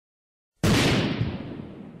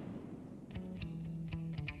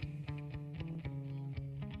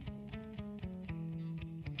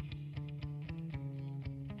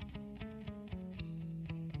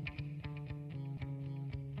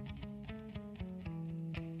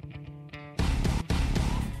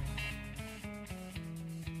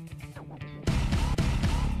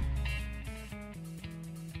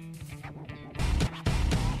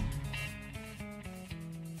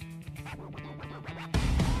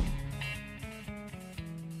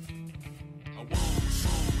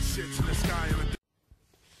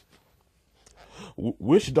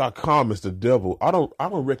Wish.com is the devil. I don't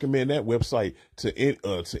recommend that website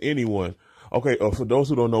to anyone. Okay, for those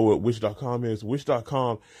who don't know what Wish.com is,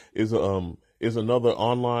 Wish.com is another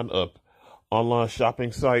online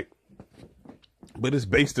shopping site, but it's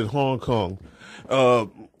based in Hong Kong.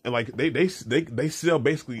 And like they sell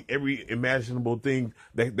basically every imaginable thing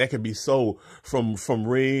that can be sold, from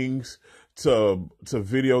rings to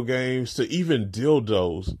video games to even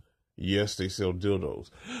dildos. Yes, they sell dildos.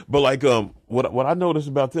 But like what I noticed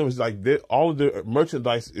about them is like all of their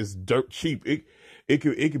merchandise is dirt cheap. It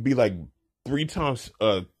could be like three times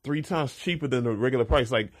cheaper than the regular price.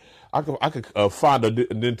 Like I could find a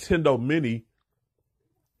Nintendo Mini,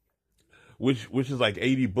 which is like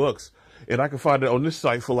 $80, and I can find it on this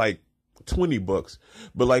site for like $20.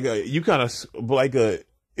 But like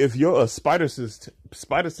if your spider sense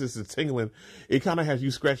is tingling, it kind of has you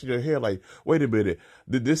scratching your head like, wait a minute,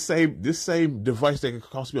 this same device that could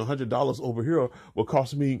cost me $100 over here will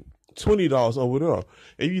cost me $20 over there,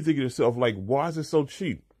 and you think to yourself like, why is it so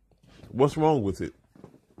cheap? What's wrong with it?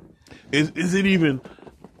 Is it even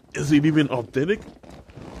authentic?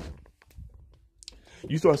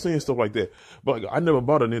 You start saying stuff like that. But like, I never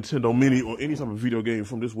bought a Nintendo Mini or any type of video game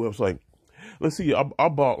from this website. Let's see, I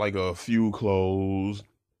bought like a few clothes,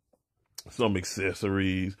 some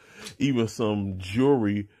accessories, even some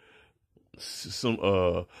jewelry, some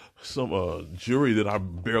jewelry that I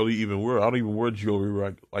barely even wear. I don't even wear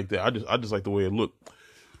jewelry like that. I just like the way it looked.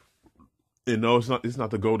 And no, it's not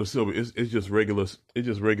the gold or silver. It's just regular. It's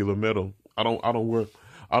just regular metal. I don't wear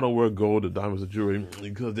gold or diamonds or jewelry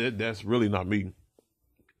because that's really not me.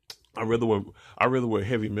 I rather wear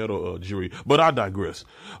heavy metal jewelry, but I digress.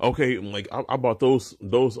 Okay, like I bought those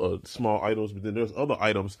small items, but then there's other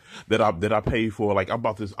items that I paid for. Like I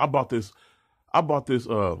bought this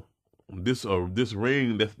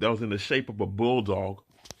ring that was in the shape of a bulldog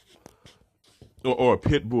or a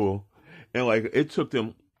pit bull, and like it took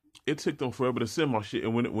them forever to send my shit.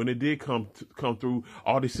 And when it did come through,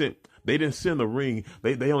 they didn't send the ring.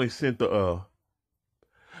 They only sent the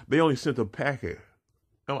packet.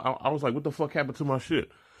 I was like, what the fuck happened to my shit?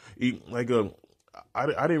 I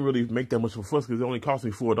didn't really make that much of a fuss because it only cost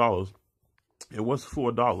me $4. It was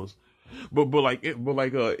 $4, but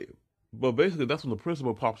basically that's when the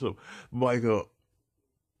principal pops up. Like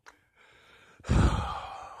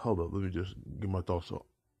hold up, let me just get my thoughts up.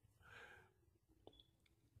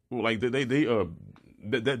 Like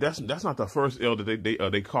that's not the first L that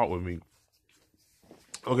they caught with me.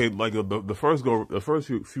 Okay, like the first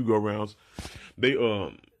few go rounds, they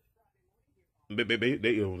one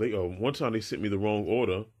time they sent me the wrong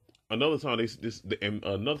order. Another time they sent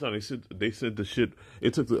the shit.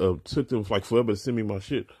 It took them like forever to send me my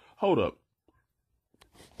shit. Hold up,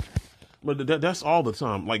 but that's all the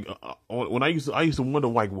time. Like when I used to wonder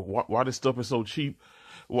like why this stuff is so cheap,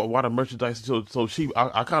 why the merchandise is so cheap.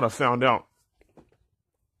 I kind of found out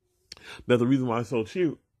that the reason why it's so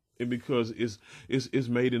cheap is because it's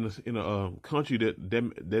made in a country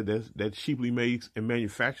that cheaply makes and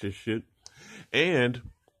manufactures shit, and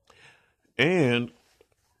it's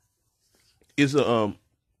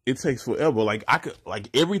it takes forever. Like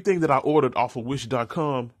everything that I ordered off of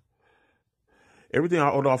Wish.com,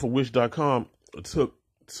 took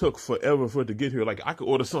forever for it to get here. Like I could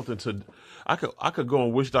order something I could go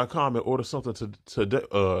on Wish.com and order something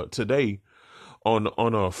today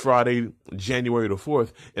on a Friday, January the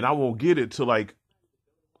 4th, and I won't get it till like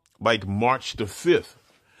March the 5th.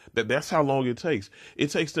 That's how long it takes. It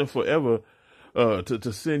takes them forever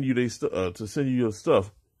to send you your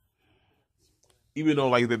stuff. Even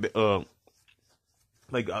though I've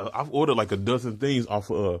ordered like a dozen things off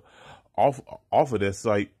of that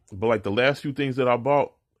site, but like the last few things that I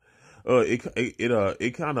bought,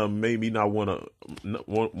 it kind of made me not want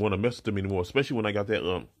to mess with them anymore. Especially when I got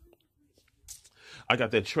that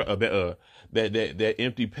that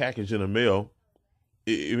empty package in the mail.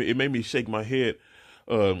 It made me shake my head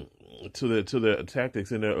to their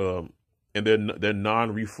tactics and their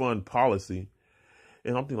non-refund policy.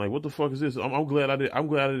 And I'm thinking like, what the fuck is this? I'm glad I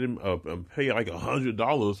didn't pay like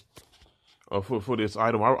 $100 for this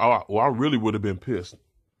item. I really would have been pissed.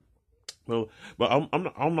 Well, but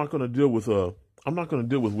I'm not gonna deal with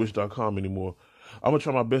Wish.com anymore. I'm gonna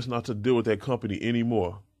try my best not to deal with that company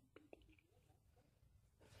anymore.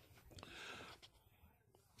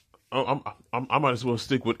 I might as well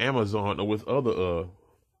stick with Amazon or with other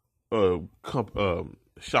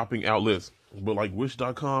shopping outlets. But like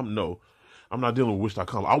Wish.com, no, I'm not dealing with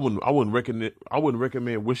Wish.com. I wouldn't recommend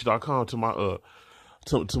Wish.com to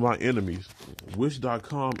my enemies.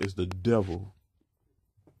 Wish.com is the devil.